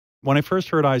When I first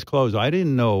heard Eyes Closed, I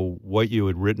didn't know what you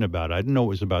had written about. I didn't know it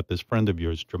was about this friend of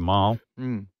yours, Jamal.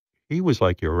 Mm. He was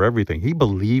like your everything. He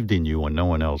believed in you when no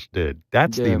one else did.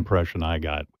 That's the Yeah. impression I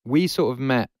got. We sort of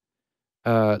met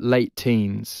late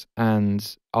teens,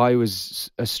 and I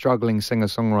was a struggling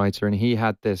singer-songwriter, and he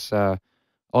had this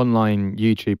online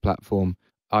YouTube platform.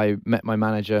 I met my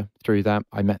manager through that.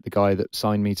 I met the guy that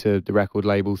signed me to the record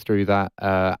label through that,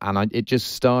 and it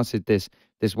just started this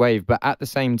wave. But at the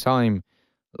same time,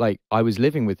 like, I was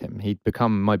living with him. He'd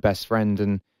become my best friend,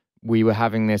 and we were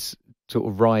having this sort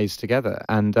of rise together.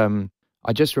 And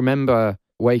I just remember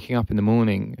waking up in the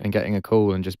morning and getting a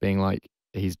call and just being like,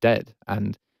 he's dead.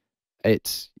 And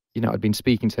it's, you know, I'd been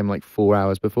speaking to him like 4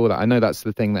 hours before that. I know that's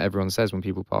the thing that everyone says when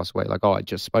people pass away, like, oh, I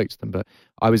just spoke to them. But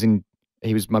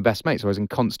he was my best mate, so I was in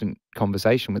constant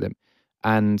conversation with him.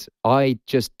 And I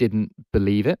just didn't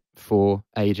believe it for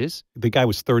ages. The guy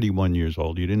was 31 years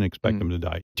old. You didn't expect him to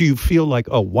die. Do you feel like,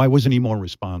 oh, why wasn't he more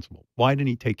responsible? Why didn't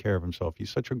he take care of himself? He's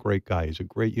such a great guy. He's a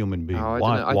great human being. Oh,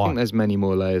 Why? I think there's many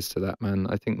more layers to that, man.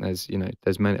 I think there's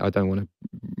many. I don't want to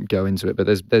go into it, but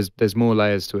there's more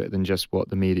layers to it than just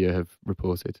what the media have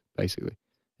reported. Basically,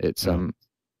 it's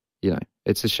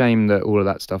it's a shame that all of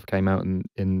that stuff came out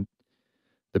in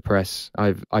the press.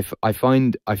 I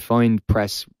find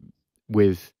press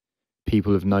with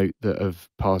people of note that have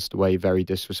passed away very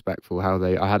disrespectful.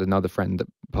 I had another friend that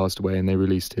passed away, and they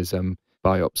released his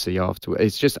biopsy afterwards.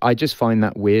 It's just, I just find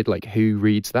that weird. Like, who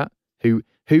reads that? Who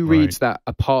reads that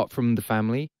apart from the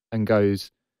family and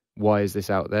goes, why is this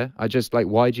out there? I just, like,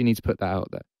 why do you need to put that out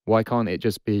there? Why can't it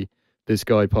just be, this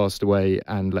guy passed away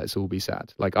and let's all be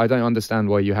sad? Like, I don't understand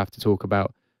why you have to talk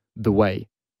about the way.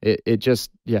 It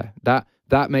just, that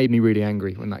made me really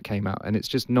angry when that came out. And it's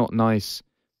just not nice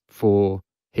for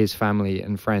his family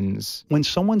and friends. When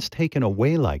someone's taken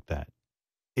away like that,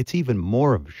 it's even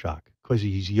more of a shock, because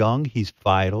he's young, he's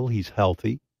vital, he's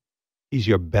healthy, he's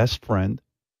your best friend,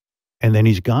 and then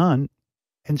he's gone.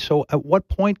 And so at what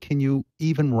point can you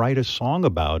even write a song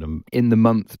about him? In the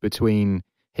month between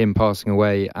him passing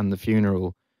away and the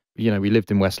funeral, you know, we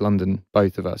lived in West London,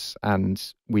 both of us, and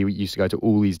we used to go to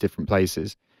all these different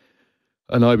places.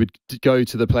 And I would go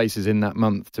to the places in that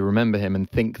month to remember him and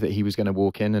think that he was going to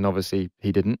walk in, and obviously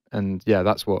he didn't. And yeah,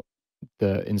 that's what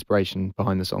the inspiration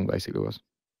behind the song basically was.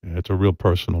 Yeah, it's a real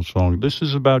personal song. This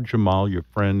is about Jamal, your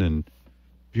friend, and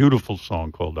beautiful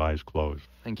song called Eyes Closed.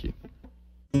 Thank you.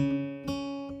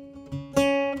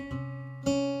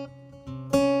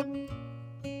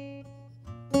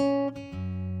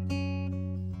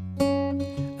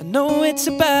 I know it's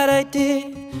a bad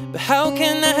idea, but how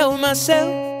can I help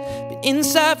myself?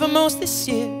 Inside for most this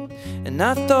year, and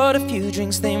I thought a few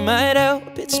drinks they might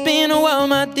help. It's been a while,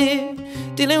 my dear,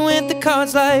 dealing with the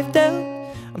cards life dealt.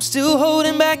 I'm still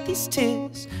holding back these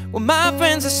tears, well, my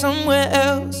friends are somewhere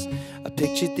else. I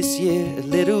pictured this year a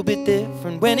little bit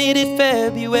different when it hit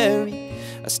February.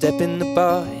 I step in the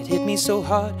bar, it hit me so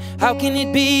hard, how can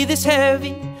it be this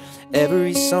heavy?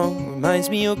 Every song reminds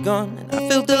me you're gone, and I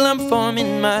felt a lump form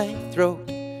in my throat,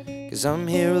 'cause I'm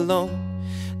here alone,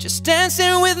 just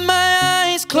dancing with my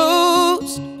eyes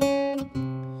closed.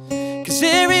 'Cause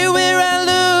everywhere I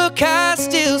look, I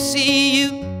still see you.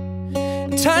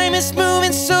 And time is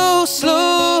moving so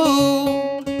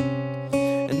slow,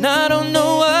 and I don't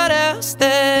know what else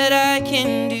that I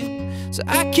can do. So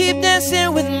I keep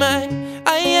dancing with my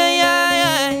eyes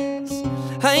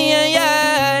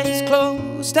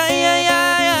closed,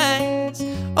 eyes.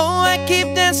 Oh, I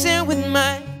keep dancing with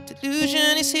my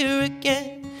delusion is here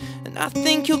again. And I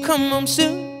think you'll come home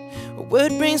soon. A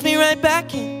word brings me right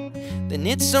back in. Then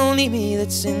it's only me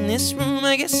that's in this room.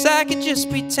 I guess I could just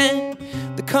pretend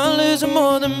the colors are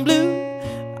more than blue.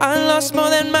 I lost more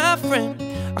than my friend.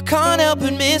 I can't help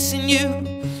but missing you.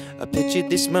 I pictured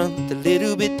this month a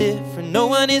little bit different. No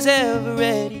one is ever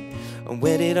ready. And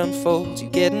when it unfolds, you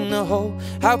get in a hole.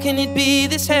 How can it be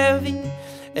this heavy?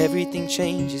 Everything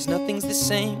changes, nothing's the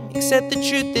same, except the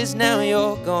truth is now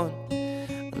you're gone.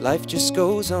 Life just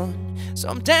goes on, so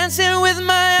I'm dancing with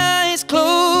my eyes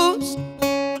closed.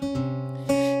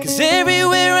 'Cause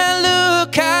everywhere I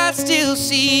look, I still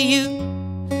see you.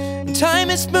 And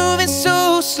time is moving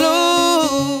so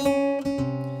slow,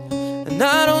 and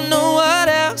I don't know what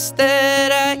else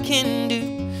that I can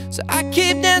do. So I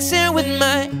keep dancing with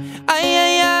my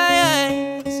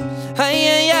eyes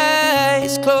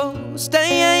closed,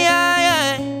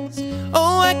 eyes.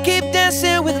 Oh, I keep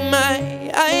dancing with my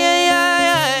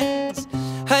eyes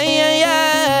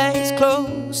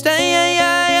closed,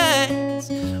 eyes.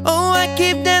 Oh, I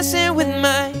keep dancing with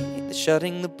my. They're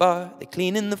shutting the bar, they're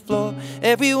cleaning the floor.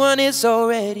 Everyone is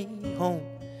already home,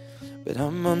 but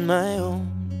I'm on my own.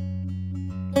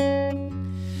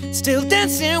 still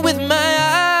dancing with my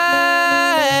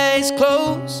eyes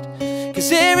closed.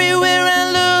 'Cause everywhere I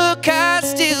look, I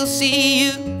still see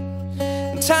you.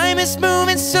 And time is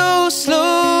moving so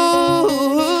slow,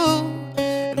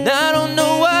 and I don't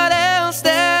know what else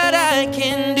that I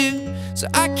can do. So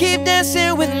I keep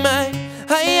dancing with my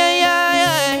eyes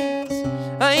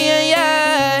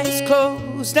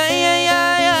closed.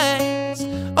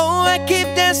 Oh, I keep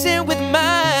dancing with my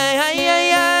eyes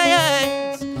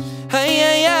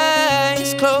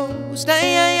closed.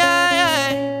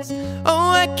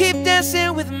 Oh, I keep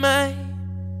dancing with my.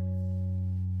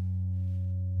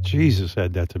 Jesus,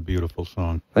 Ed, that's a beautiful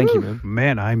song. Thank you, man.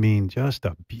 Man, I mean, just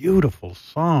a beautiful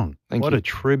song. Thank What you. a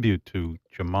tribute to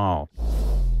Jamal.